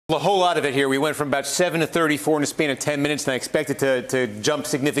A whole lot of it here. We went from about 7 to 34 in a span of 10 minutes, and I expect it to jump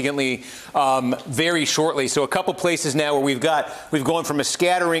significantly very shortly. So a couple places now where we've gone from a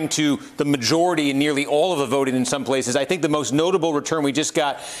scattering to the majority and nearly all of the voting in some places. I think the most notable return we just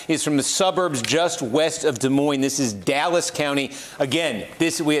got is from the suburbs just west of Des Moines. This is Dallas County. Again,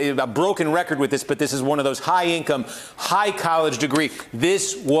 a broken record with this, but this is one of those high-income, high-college degree.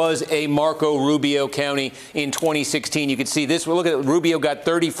 This was a Marco Rubio County in 2016. You can see this. Look at it. Rubio got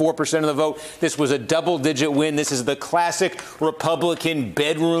 34% of the vote. This was a double-digit win. This is the classic Republican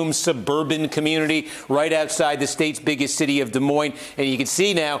bedroom suburban community right outside the state's biggest city of Des Moines. And you can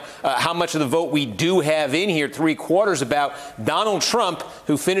see now how much of the vote we do have in here, 3/4 about Donald Trump,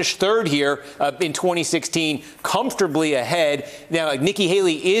 who finished third here in 2016, comfortably ahead. Now, Nikki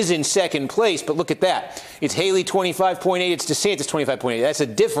Haley is in second place, but look at that. It's Haley 25.8. It's DeSantis 25.8. That's a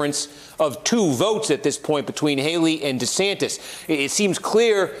difference of 2 votes at this point between Haley and DeSantis. It seems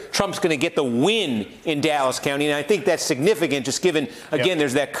clear Trump's going to get the win in Dallas County, and I think that's significant, just given, again,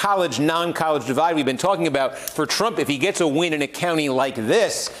 there's that college, non-college divide we've been talking about. For Trump, if he gets a win in a county like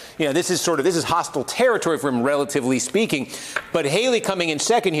this, this is hostile territory for him, relatively speaking. But Haley coming in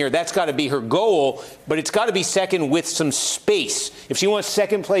second here, that's got to be her goal, but it's got to be second with some space. If she wants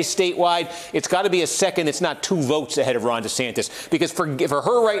second place statewide, it's got to be a second that's not 2 votes ahead of Ron DeSantis. Because for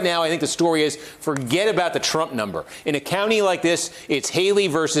her right now, I think the story is forget about the Trump number. In a county like this, it's Haley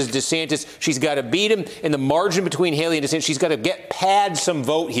versus DeSantis. She's got to beat him, and the margin between Haley and DeSantis, she's got to pad some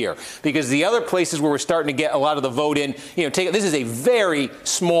vote here, because the other places where we're starting to get a lot of the vote in, this is a very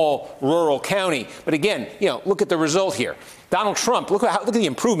small rural county. But again, look at the result here. Donald Trump, look at the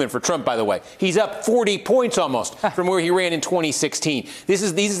improvement for Trump, by the way. He's up 40 points almost from where he ran in 2016.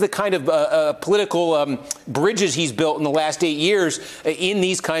 These are the kind of political bridges he's built in the last 8 years in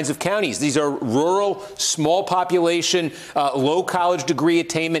these kinds of counties. These are rural, small population, low college degree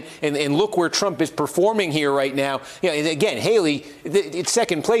attainment, and look where Trump is performing here right now. Again, Haley, it's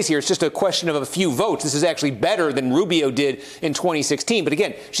second place here. It's just a question of a few votes. This is actually better than Rubio did in 2016. But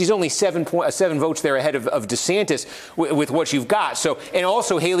again, she's only 7 votes there ahead of DeSantis with what you've got. So, and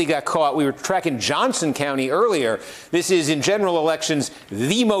also Haley got caught. We were tracking Johnson County earlier. This is, in general elections,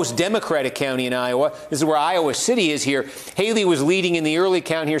 the most Democratic county in Iowa. This is where Iowa City is here. Haley was leading in the early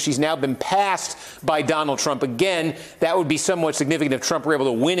count here. She's now been passed by Donald Trump. Again, that would be somewhat significant if Trump were able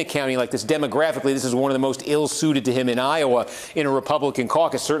to win a county like this. Demographically, this is one of the most ill-suited to him in Iowa in a Republican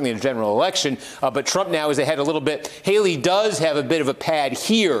caucus, certainly in a general election. But Trump now is ahead a little bit. Haley does have a bit of a pad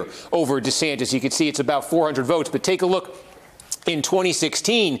here over DeSantis. You can see it's about 400 votes. But take a look. In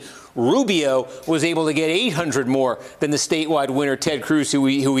 2016, Rubio was able to get 800 more than the statewide winner, Ted Cruz, who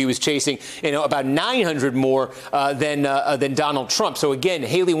he was chasing, about 900 more than Donald Trump. So again,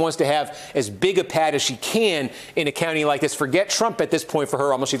 Haley wants to have as big a pad as she can in a county like this. Forget Trump at this point for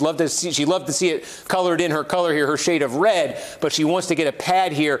her. Almost she'd love to see it colored in her color here, her shade of red, but she wants to get a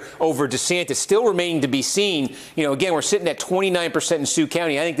pad here over DeSantis. Still remaining to be seen. Again, we're sitting at 29% in Sioux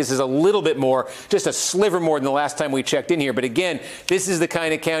County. I think this is a little bit more, just a sliver more than the last time we checked in here. But again, this is the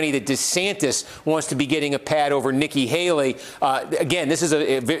kind of county that DeSantis wants to be getting a pad over Nikki Haley. Again, this is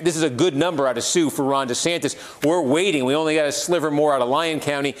a good number out of Sioux for Ron DeSantis. We're waiting. We only got a sliver more out of Lyon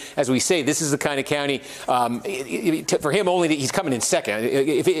County. As we say, this is the kind of county for him only he's coming in second.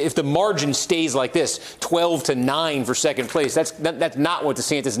 If the margin stays like this, 12-9 for second place, that's not what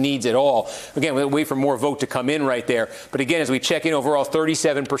DeSantis needs at all. Again, we'll wait for more vote to come in right there. But again, as we check in overall,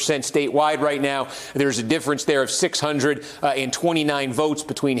 37% statewide right now. There's a difference there of 629 votes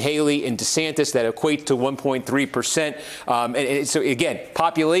between Haley and DeSantis. That equates to 1.3%. And so again,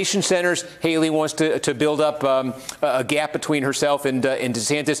 population centers, Haley wants to build up a gap between herself and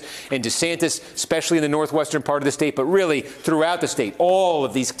DeSantis. And DeSantis, especially in the northwestern part of the state, but really throughout the state, all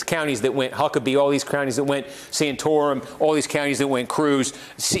of these counties that went Huckabee, all these counties that went Santorum, all these counties that went Cruz,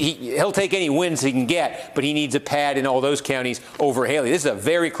 he'll take any wins he can get, but he needs a pad in all those counties over Haley. This is a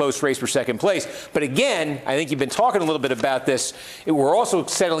very close race for second place. But again, I think you've been talking a little bit about this. We're also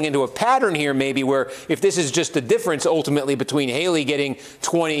settling into a pattern here, maybe, where if this is just the difference ultimately between Haley getting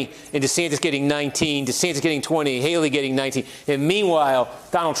 20 and DeSantis getting 19, DeSantis getting 20, Haley getting 19, and meanwhile,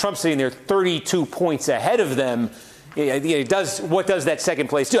 Donald Trump sitting there 32 points ahead of them. What does that second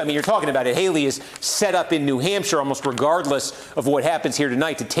place do? I mean, you're talking about it. Haley is set up in New Hampshire, almost regardless of what happens here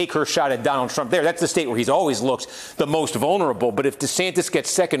tonight, to take her shot at Donald Trump there. That's the state where he's always looked the most vulnerable. But if DeSantis gets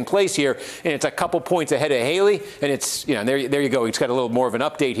second place here, and it's a couple points ahead of Haley, and it's, there you go. He's got a little more of an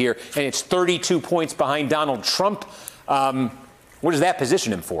update here, and it's 32 points behind Donald Trump. What does that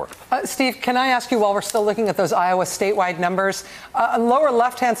position him for? Steve, can I ask you, while we're still looking at those Iowa statewide numbers, on lower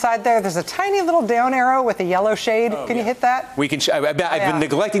left-hand side there's a tiny little down arrow with a yellow shade. Can you hit that? We can. I've been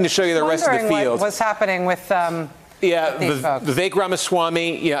neglecting to show you the rest of the field. What's happening with? Vivek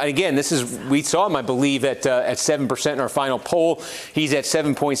Ramaswamy, and again, we saw him, I believe, at 7% in our final poll. He's at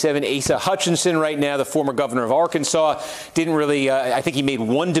 7.7. Asa Hutchinson right now, the former governor of Arkansas, didn't really, I think he made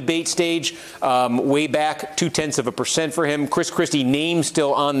one debate stage way back, 0.2% for him. Chris Christie, name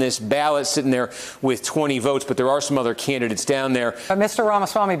still on this ballot, sitting there with 20 votes, but there are some other candidates down there. But Mr.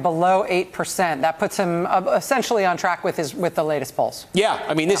 Ramaswamy below 8%. That puts him essentially on track with the latest polls.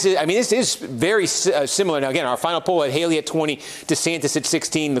 Yeah, this is very similar. Now, again, our final poll had Haley at 20, DeSantis at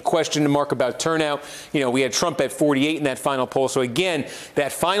 16. The question mark about turnout, we had Trump at 48 in that final poll. So again,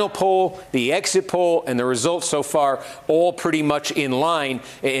 that final poll, the exit poll, and the results so far, all pretty much in line.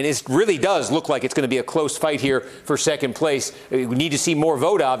 And it really does look like it's going to be a close fight here for second place. We need to see more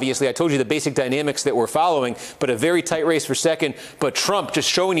vote, obviously. I told you the basic dynamics that we're following, but a very tight race for second. But Trump just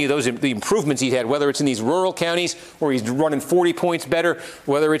showing you the improvements he had, whether it's in these rural counties where he's running 40 points better,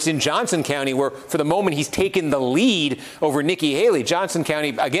 whether it's in Johnson County where for the moment he's taken the lead over Nikki Haley. Johnson County,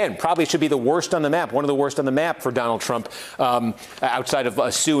 again, probably should be the worst on the map, one of the worst on the map for Donald Trump, outside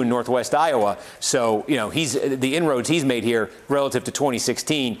of Sioux in northwest Iowa. So, the inroads he's made here relative to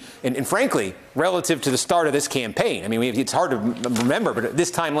 2016, and frankly, relative to the start of this campaign. It's hard to remember, but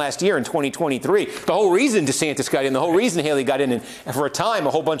this time last year in 2023, the whole reason DeSantis got in, the whole reason Haley got in, and for a time a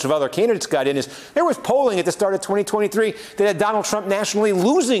whole bunch of other candidates got in, is there was polling at the start of 2023 that had Donald Trump nationally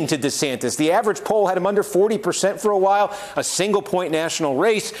losing to DeSantis. The average poll had him under 40% for a while, a single-point national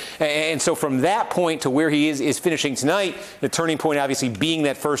race. And so from that point to where he is finishing tonight, the turning point obviously being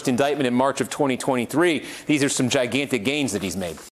that first indictment in March of 2023, these are some gigantic gains that he's made.